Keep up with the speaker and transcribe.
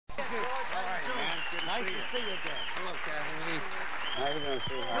Nice to see you again. Hello, Kathie Lee. How are you doing,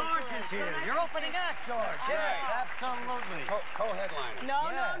 sweetheart? George is here. Your opening act, George. Yes, absolutely. Co-headliner.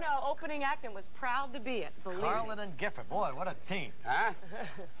 No. Opening act and was proud to be it. Believe Carlin and Gifford. Boy, what a team. Huh?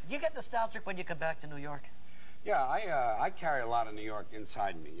 You get nostalgic when you come back to New York? Yeah, I carry a lot of New York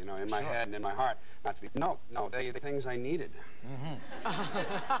inside me, you know, in my head and in my heart. Not to be, no, they're the things I needed.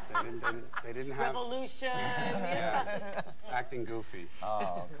 They didn't have... Revolution. Yeah, acting goofy.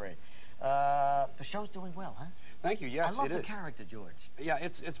 Oh, great. The show's doing well, huh? Thank you, yes, it is. I love the character, George. Yeah,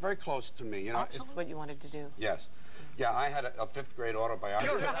 it's very close to me, you know. That's what you wanted to do. Yes. Yeah, I had a fifth-grade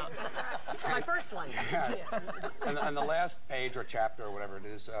autobiography. My first one. Yeah. And the last page or chapter or whatever it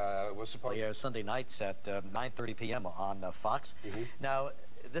is was supposed to... Yeah, Sunday nights at 9:30 p.m. on Fox. Now,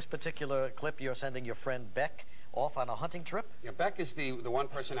 this particular clip, you're sending your friend Beck off on a hunting trip? Yeah, Beck is the one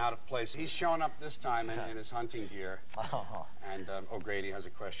person out of place. He's showing up this time in his hunting gear. And O'Grady has a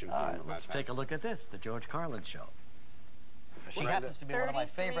question for him about let's take a look at this, the George Carlin Show. She Well, happens to be one of my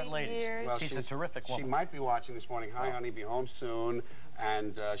favorite ladies. Well, she's a terrific woman. She might be watching this morning. Hi, honey, be home soon.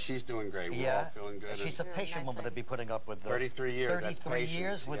 And she's doing great. We're all feeling good. She's a patient woman to be putting up with. 33 years. 33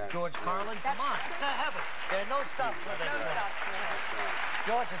 years with George Carlin. Come on, to heaven. There are no stops for this.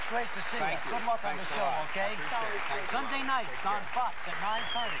 George, it's great to see you. Good luck on the show, okay? Sunday nights on Fox at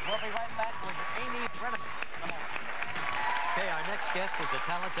 9:30. We'll be right back with Amy Brenneman. Come on. Okay, our next guest is a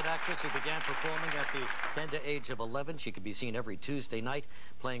talented actress who began performing at the tender age of 11. She can be seen every Tuesday night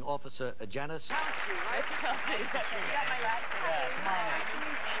playing Officer Janice. Right? You got my last name. Come on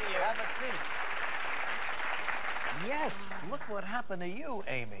in. Have a seat. Yes, look what happened to you,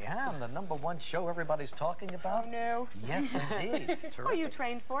 Amy, huh? The #1 show everybody's talking about. Oh, no. Yes, indeed. Terrific. Oh, you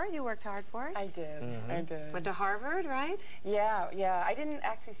trained for it? You worked hard for it? I did. I did. Went to Harvard, right? Yeah. I didn't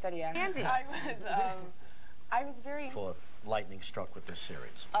actually study acting. Andy. I was very... For lightning struck with this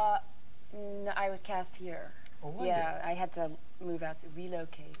series. No, I was cast here. Oh, I had to move out,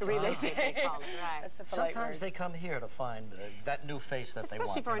 relocate. Relocate, they call it, right. That's the polite Sometimes word. they come here to find that new face that they want.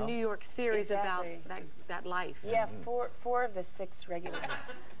 Especially for a New York series about that life. Yeah, four of the 6 regulars.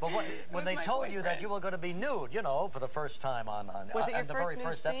 But when they told you that you were going to be nude, you know, for the first time on the very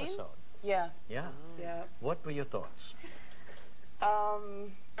first episode. Yeah. Yeah. Yeah. What were your thoughts? We're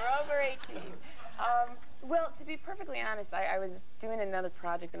over 18. Well, to be perfectly honest, I was doing another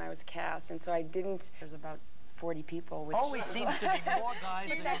project when I was cast, and so I didn't... There's about 40 people. Which Always seems to be more guys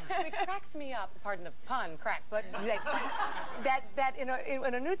than... It cracks me up, pardon the pun, crack, but that in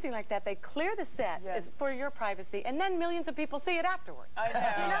a nude scene like that, they clear the set is for your privacy, and then millions of people see it afterwards. I know.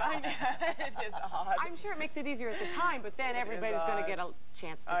 I know. It is odd. I'm sure it makes it easier at the time, but then everybody's going to get a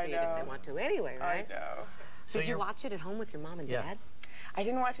chance to see it if they want to anyway, right? I know. So did you watch it at home with your mom and dad? I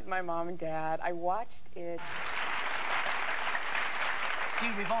didn't watch it with my mom and dad. I watched it...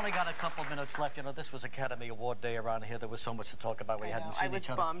 Gee, we've only got a couple minutes left. You know, this was Academy Award Day around here. There was so much to talk about. We hadn't seen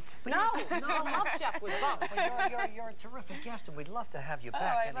each other. I was bumped. No, Love Chef was bumped. Well, you're a terrific guest, and we'd love to have you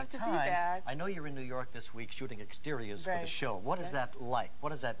back I'd love to be anytime. back. I know you're in New York this week shooting exteriors for the show. What is that like? What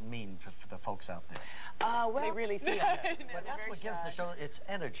does that mean for the folks out there? Well, they really feel it. But that's what gives the show its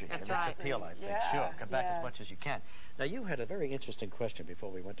energy and its appeal, I think. Sure, come back as much as you can. Now, you had a very interesting question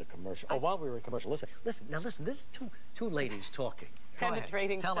before we went to commercial. Oh, while we were in commercial, listen. This is two ladies talking.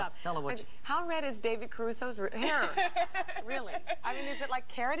 Penetrating stuff. Tell her what you... How red is David Caruso's hair? Really? I mean, is it like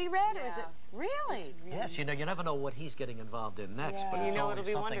carroty red, or is it... Really? Yes, you know, you never know what he's getting involved in next, but it's always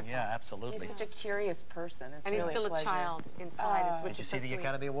something... Wonderful. Yeah, absolutely. He's such a curious person. It's and he's really still a child inside. Did you see the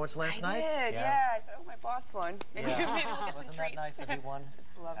Academy Awards last night? I did, yeah. I thought, oh, my boss won. Yeah. Wasn't that nice that he won?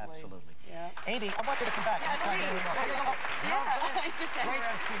 It's lovely. Absolutely. Yeah. Amy, I want you to come back. Great to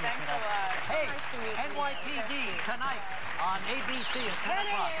see you. Thanks a lot. Hey, NYPD tonight on ABC at 10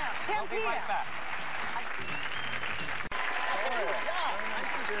 o'clock. We'll be right back.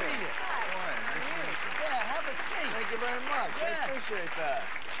 Nice to see you. Yeah, have a seat. Thank you very much. I appreciate that.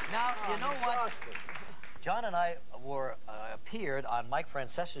 Now, you know what? John and I appeared on Mike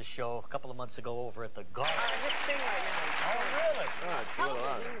Francesa's show a couple of months ago over at the Garden. Oh, really? Oh, it's a little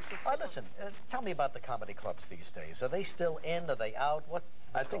honor. Listen, tell me about the comedy clubs these days. Are they still in? Are they out?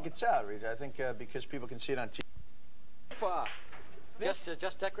 I think it's out, Rita. I think because people can see it on TV.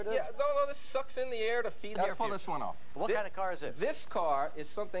 Just decorative? Yeah, no, this sucks in the air to feed the air. Let's pull this one off. What kind of car is this? This car is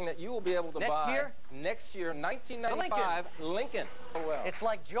something that you will be able to buy next year, 1995 Lincoln. Oh, well. It's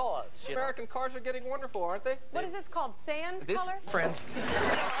like Jaws. American cars are getting wonderful, aren't they? What is this called? Sand color? Friends. Nice to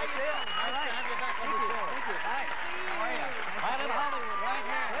have you back on the show. Thank you. Hi. How are you? Right in Hollywood, right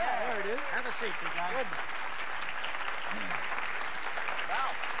here. Yeah, there it is. Have a seat, you guys. Good.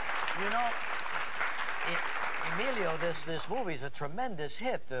 Well, you know, Emilio, this movie's a tremendous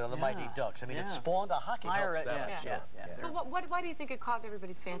hit, The Mighty Ducks. I mean, it spawned a hockey Ducks, Why do you think it caught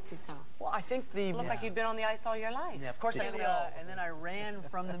everybody's fancy so? Well, I think the... It looked like you'd been on the ice all your life. Yeah, of course. And then I ran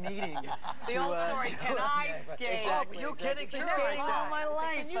from the meeting. The old story, can I skate? Exactly. You kidding? Sure, all my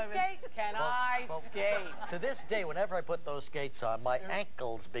life. Can you skate? Can I skate? To this day, whenever I put those skates on, my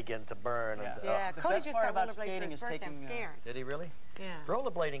ankles begin to burn. Yeah, The Cody best just part got about rollerblades for skating his is birthday. I'm taking, scared. Did he really? Yeah.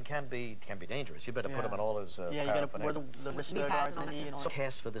 Rollerblading can be dangerous. You better put him on all his you got to wear the wrist guards and knee and all. So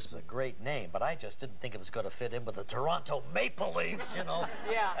cast for this is a great name, but I just didn't think it was going to fit in with the Toronto Maple Leafs, you know,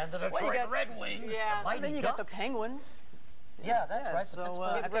 and the Detroit Red Wings, the Mighty then you Ducks. got the Penguins. Yeah, that's right. So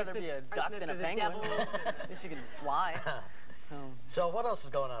I'd rather be a duck than a penguin. At least you can fly. So what else is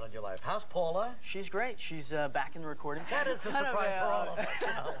going on in your life? How's Paula? She's great. She's back in the recording. That is a surprise for all of us, you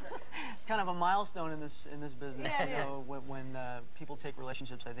know. Kind of a milestone in this business, you know, when people take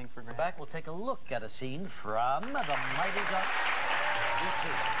relationships, I think, for granted. Back, we'll take a look at a scene from The Mighty Ducks.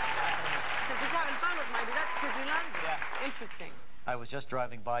 Because he's having fun with Mighty Ducks because he loves it. Yeah. Interesting. I was just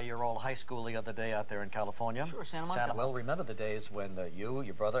driving by your old high school the other day out there in California. Sure, Santa Monica. Well, remember the days when you,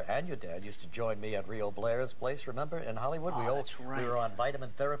 your brother, and your dad used to join me at Rio Blair's place, remember, in Hollywood? Oh, that's right. We were on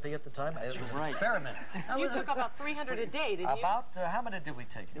vitamin therapy at the time. It was an experiment. You took about 300 a day, didn't you? About, how many did we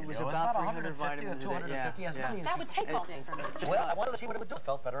take? It was about 150 vitamins or 250. Yeah. That would take all day for me. Well, I wanted to see what it would do. I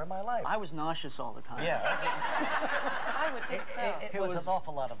felt better in my life. I was nauseous all the time. Yeah. I would think so. It was an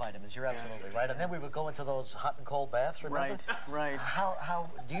awful lot of vitamins. You're absolutely right. And then we would go into those hot and cold baths, remember? Right. How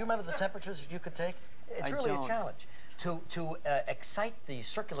do you remember the temperatures that you could take? It's really a challenge. To excite the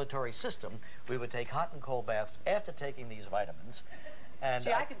circulatory system, we would take hot and cold baths after taking these vitamins. And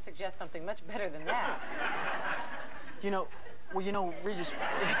Gee, I can suggest something much better than that. Regis.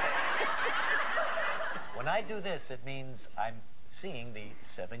 When I do this, it means I'm seeing the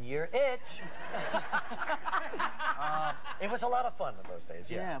 7-year itch. It was a lot of fun in those days,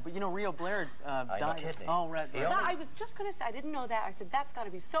 Yeah, but Rio Blair died. No kidney. Oh, right. No, I was just going to say, I didn't know that. I said, that's got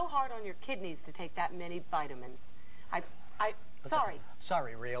to be so hard on your kidneys to take that many vitamins. Sorry.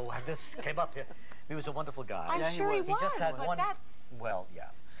 Sorry, Rio. This came up here. He was a wonderful guy. I'm sure he was, He just had but one. that's... Well, yeah.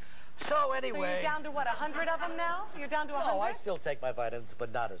 So anyway... So you're down to, what, 100 of them now? You're down to 100? No, I still take my vitamins,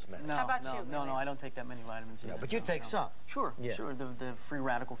 but not as many. How about you? No, I don't take that many vitamins either. No, but you take some. Sure, yeah. Sure. The free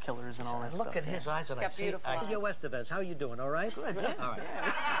radical killers and all that Look stuff. at his eyes, and I see Yo Estevez. How you doing? All right? Good. Yeah. All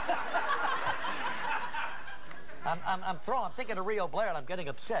right. I'm thinking of Rio Blair, and I'm getting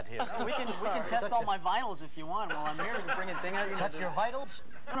upset here. We can test all my vitals if you want while I'm here. We can bring a thing out. Touch your vitals?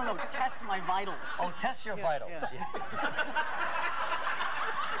 No, test my vitals. Oh, test your vitals. Yeah.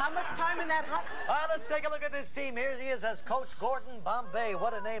 How much time in that hut? All right, let's take a look at this team. Here he is as Coach Gordon Bombay.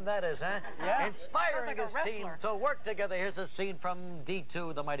 What a name that is, huh? Yeah. Inspiring his team to work together. Here's a scene from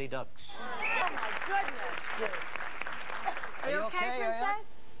D2, The Mighty Ducks. Oh, my goodness. Are you okay, Princess?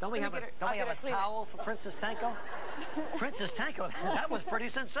 Don't we have a towel for Princess Tanko? Princess Tanko, that was pretty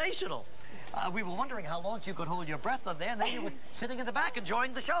sensational. We were wondering how long you could hold your breath up there, and then you were sitting in the back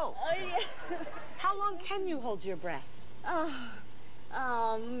enjoying the show. Oh, yeah. How long can you hold your breath?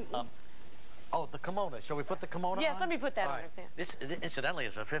 Oh, the kimono. Shall we put the kimono on? Yes, let me put that on. This, incidentally,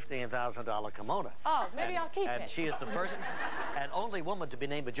 is a $15,000 kimono. Oh, maybe I'll keep it. And she is the first and only woman to be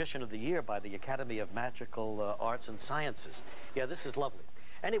named Magician of the Year by the Academy of Magical Arts and Sciences. Yeah, this is lovely.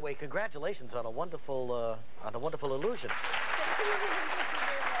 Anyway, congratulations on a wonderful illusion.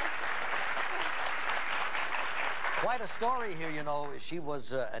 Quite a story here, you know. She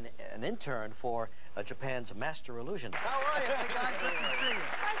was an intern for Japan's Master Illusionist. How are you? Hey, guys, good to see you.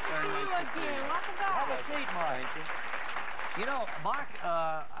 Nice to see you again. Welcome back. Have a seat, Mark. You know, Mark,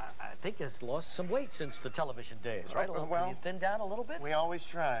 I think has lost some weight since the television days, right? Well, you thinned down a little bit? We always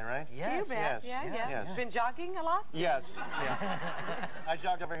try, right? Yes. You bet. Yeah. Yes. Been jogging a lot? Yes. Yeah. I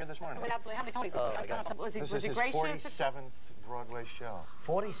jogged over here this morning. Absolutely. How many Tonys? Was This he is his gracious? 47th Broadway show.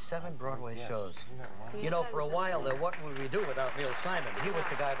 47 Broadway shows. Right? You know, for a while there, what would we do without Neil Simon? He was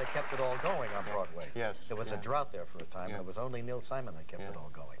the guy that kept it all going on Broadway. Yes. There was a drought there for a time, and it was only Neil Simon that kept it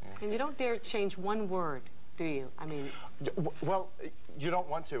all going. And you don't dare change one word, do you? I mean... Well, you don't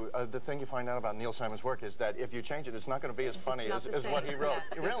want to. The thing you find out about Neil Simon's work is that if you change it, it's not going to be as funny as what he wrote.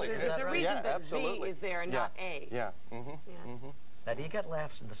 Really? There's a reason that absolutely. V is there and not A. Yeah. Now, do you get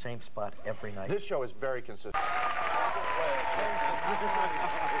laughs in the same spot every night? This show is very consistent. Nice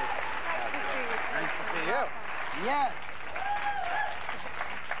to see you. Yes.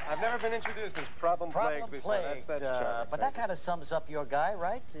 I've never been introduced as problem-plagued before. That's true. But that kind of sums up your guy,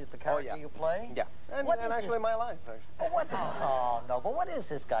 right? The character you play? Yeah. And actually my life, actually. Oh, no, but what is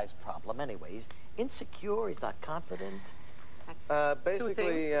this guy's problem anyways? Insecure, he's not confident.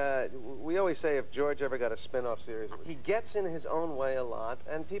 Basically, we always say if George ever got a spin-off series, he gets in his own way a lot,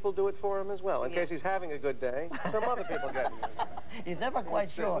 and people do it for him as well. In case he's having a good day, some other people get in his way. He's never quite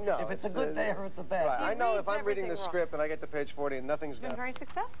sure if it's a good day or it's a bad day. Right. I know if I'm reading the script and I get to page 40 and nothing's He's been very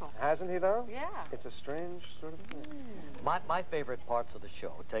successful. Hasn't he, though? Yeah. It's a strange sort of thing. My favorite parts of the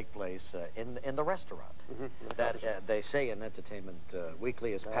show take place in the restaurant that they say in Entertainment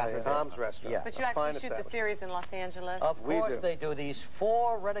Weekly is patented. Tom's Restaurant. Yeah. But you actually shoot the series in Los Angeles. Of course they do. These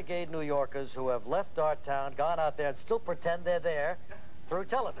 4 renegade New Yorkers who have left our town, gone out there, and still pretend they're there through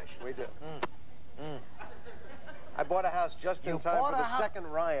television. We do. I bought a house just in time for the second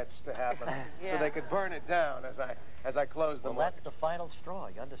riots to happen, so they could burn it down as I closed them. Well, that's the final straw.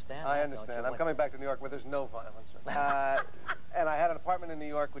 You understand? I understand. I'm coming back to New York where there's no violence. And I had an apartment in New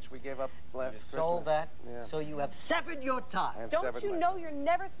York which we gave up last Christmas. Sold that? Yeah. So you have severed your time. Don't you know you're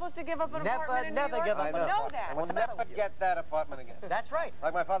never supposed to give up an apartment in New York? Give up an apartment. that. I will never get that apartment again. That's right.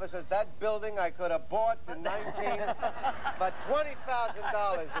 Like my father says, that building I could have bought in 19, but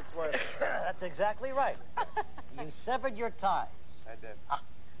 $20,000 it's worth it. That's exactly right. You severed your ties. I did.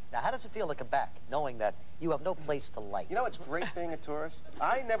 Now, how does it feel to come back, knowing that you have no place to light? You know what's great being a tourist?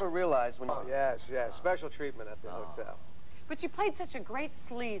 I never realized when... Yes, special treatment at the hotel. But you played such a great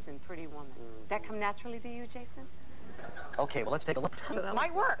sleaze in Pretty Woman. That come naturally to you, Jason? Okay, well, let's take a look. It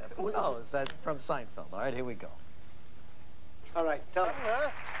might work. Who knows? That's from Seinfeld. All right, here we go. All right, tell me,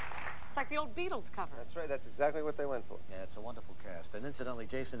 It's like the old Beatles cover. That's right. That's exactly what they went for. Yeah, it's a wonderful cast. And incidentally,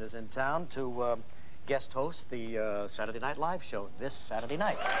 Jason is in town to guest host the Saturday Night Live show this Saturday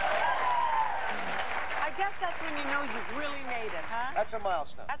night. I guess that's when you know you've really made it, huh? That's a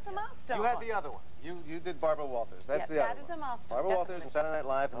milestone. That's a milestone. You had the other one. You did Barbara Walters. That's the other one. That is a milestone. Barbara Walters and Saturday Night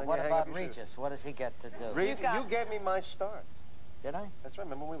Live. Well, and what then about Regis? What does he get to do? You gave me my start. Did I? That's right.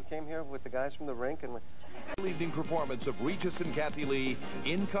 Remember when we came here with the guys from the rink and... Evening performance of Regis and Kathie Lee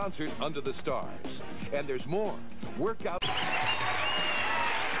in concert under the stars. And there's more. Workout.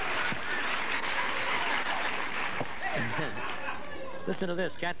 Listen to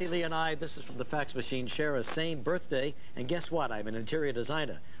this. Kathie Lee and I, this is from the fax machine, share a same birthday. And guess what? I'm an interior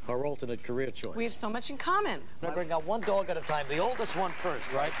designer. Her alternate career choice. We have so much in common. I'm going to bring out one dog at a time. The oldest one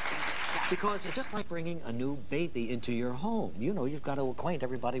first, right? Because it's just like bringing a new baby into your home. You know, you've got to acquaint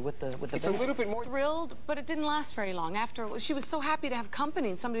everybody with the baby. It's a little bit more thrilled, but it didn't last very long. After, she was so happy to have company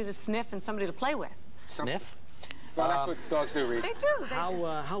and somebody to sniff and somebody to play with. Sniff? Well, that's what dogs do, Reed. They do.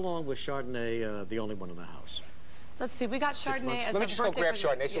 How long was Chardonnay the only one in the house? Let's see, we got Chardonnay as Let me just go grab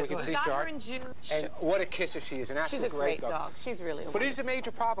Chardonnay so we can see Chard. And what a kisser she is, an absolute she's a great dog. She's really But it is a major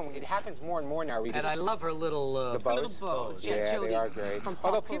problem. It happens more and more now, Reed. And I love her little... bows. Yeah, they are great.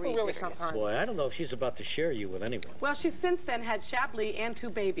 Although people really sometimes... Boy, I don't know if she's about to share you with anyone. Well, she's since then had Chablis and 2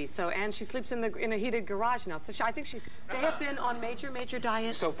 babies, and she sleeps in a heated garage now. So I think they have been on major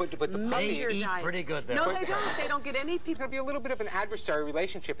diets. So, but the puppies eat pretty good there. No, they don't. They don't get any people. It's going to be a little bit of an adversary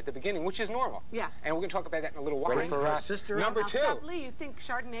relationship at the beginning, which is normal. Yeah. And we're going to talk about that in a little while. Ready for her sister? Number 2. Chablis, you think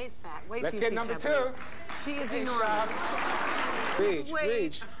Chardonnay's fat. Wait Let's till get you see number Chablis. 2. She is enormous.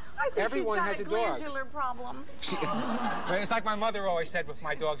 Reed. I think Everyone she's got has a a dog. glandular problem. It's like my mother always said with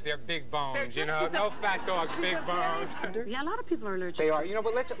my dogs, they're big bones, you know. No fat dogs, big bones. Yeah, a lot of people are allergic. They are, you know,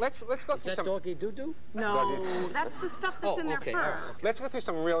 but let's go Is through that some... doggy doo-doo? No, that's the stuff that's in their fur. Let's go through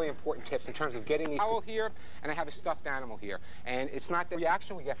some really important tips in terms of getting these owl here, and I have a stuffed animal here. And it's not the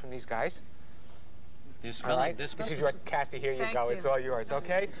reaction we get from these guys. You smell like this is yours, Kathy. Here you go. It's all yours,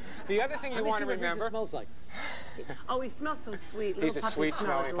 okay? The other thing you want to remember... What it smells like. Oh, he smells so sweet. He's a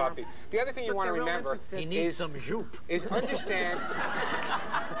sweet-smelling puppy. The other thing you want to remember he needs some jupe. Is understand...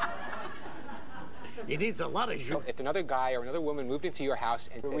 He needs a lot of jupe. If another guy or another woman moved into your house,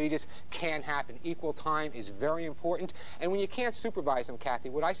 and Regis can happen. Equal time is very important. And when you can't supervise them, Kathy,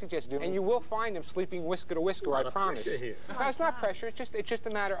 what I suggest doing, and you will find them sleeping whisker to whisker, I promise. Here. No, it's not pressure. It's just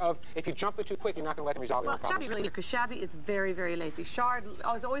a matter of if you jump it too quick, you're not going to let them resolve their problems. Chablis really, because Chablis is very, very lazy. Chard,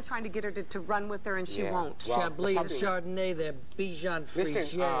 I was always trying to get her to run with her, and she won't. Well, Chablis and Chardonnay, they're Bichon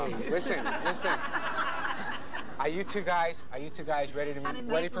Frichet. Listen. Are you two guys ready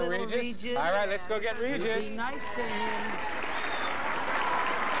for Regis? All right, let's go get Regis. Be nice to him.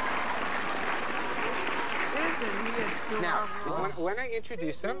 Now, when I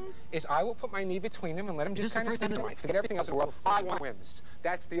introduce them, I will put my knee between them and let him just kind of stand there. Forget everything else in the world. I want whims.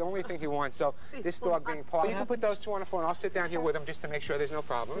 That's the only thing he wants. So this dog being Paul, you can put those two on the floor, and I'll sit down here with him just to make sure there's no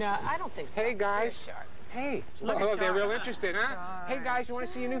problems. No, I don't think so. Hey, guys. Hey, look, they're real interested, huh? Hey, guys, you want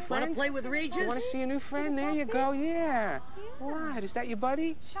to see a new friend? Want to play with Regis? You want to see a new friend? There you go, yeah. What? Is that your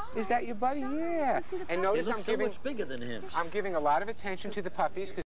buddy? Is that your buddy? Yeah. And notice He looks so much bigger than him. I'm giving a lot of attention to the puppies.